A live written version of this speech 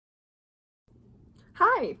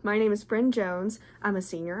Hi, my name is Bryn Jones. I'm a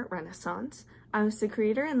senior at Renaissance. I was the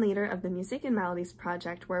creator and leader of the Music and Maladies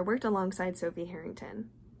project where I worked alongside Sophie Harrington.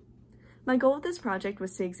 My goal with this project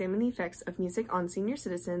was to examine the effects of music on senior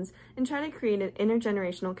citizens and try to create an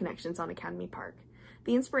intergenerational connections on Academy Park.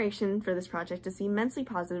 The inspiration for this project is the immensely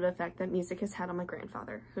positive effect that music has had on my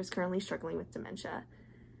grandfather, who is currently struggling with dementia.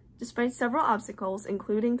 Despite several obstacles,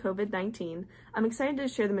 including COVID-19, I'm excited to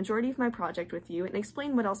share the majority of my project with you and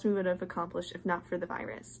explain what else we would have accomplished if not for the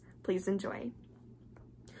virus. Please enjoy.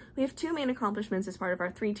 We have two main accomplishments as part of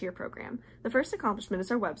our three-tier program. The first accomplishment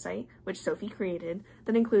is our website, which Sophie created,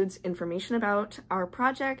 that includes information about our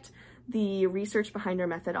project, the research behind our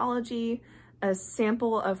methodology, a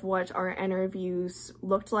sample of what our interviews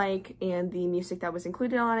looked like and the music that was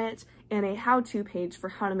included on it, and a how-to page for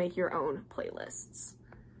how to make your own playlists.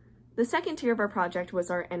 The second tier of our project was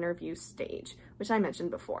our interview stage, which I mentioned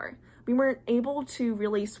before. We weren't able to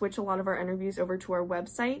really switch a lot of our interviews over to our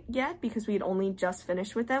website yet because we had only just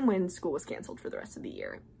finished with them when school was canceled for the rest of the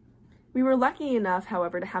year. We were lucky enough,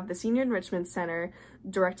 however, to have the Senior Enrichment Center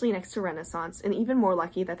directly next to Renaissance, and even more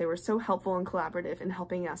lucky that they were so helpful and collaborative in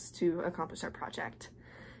helping us to accomplish our project.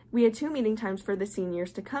 We had 2 meeting times for the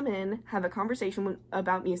seniors to come in, have a conversation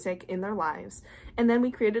about music in their lives, and then we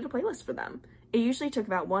created a playlist for them. It usually took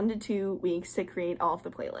about 1 to 2 weeks to create all of the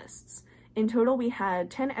playlists. In total, we had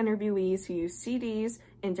 10 interviewees who used CDs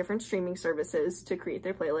and different streaming services to create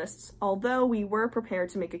their playlists, although we were prepared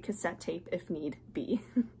to make a cassette tape if need be.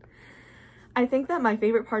 I think that my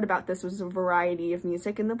favorite part about this was the variety of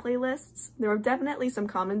music in the playlists. There were definitely some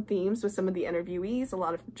common themes with some of the interviewees, a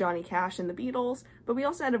lot of Johnny Cash and the Beatles, but we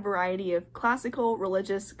also had a variety of classical,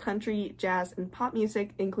 religious, country, jazz, and pop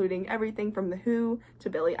music, including everything from The Who to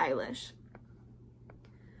Billie Eilish.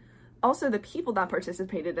 Also, the people that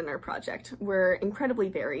participated in our project were incredibly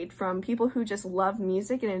varied, from people who just loved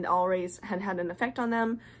music and it always had had an effect on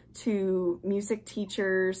them, to music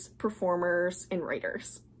teachers, performers, and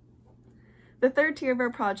writers. The third tier of our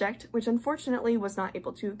project, which unfortunately was not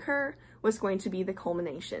able to occur, was going to be the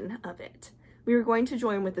culmination of it. We were going to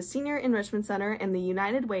join with the Senior Enrichment Center and the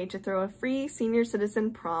United Way to throw a free senior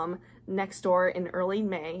citizen prom next door in early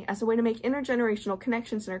May as a way to make intergenerational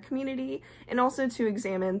connections in our community and also to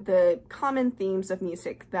examine the common themes of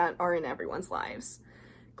music that are in everyone's lives.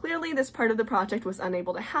 Clearly, this part of the project was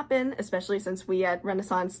unable to happen, especially since we at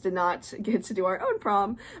Renaissance did not get to do our own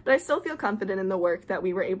prom, but I still feel confident in the work that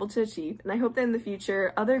we were able to achieve, and I hope that in the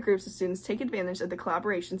future, other groups of students take advantage of the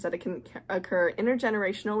collaborations that can occur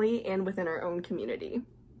intergenerationally and within our own community.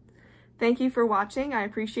 Thank you for watching. I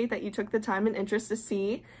appreciate that you took the time and interest to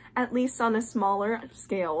see, at least on a smaller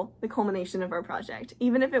scale, the culmination of our project,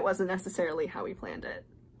 even if it wasn't necessarily how we planned it.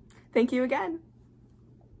 Thank you again.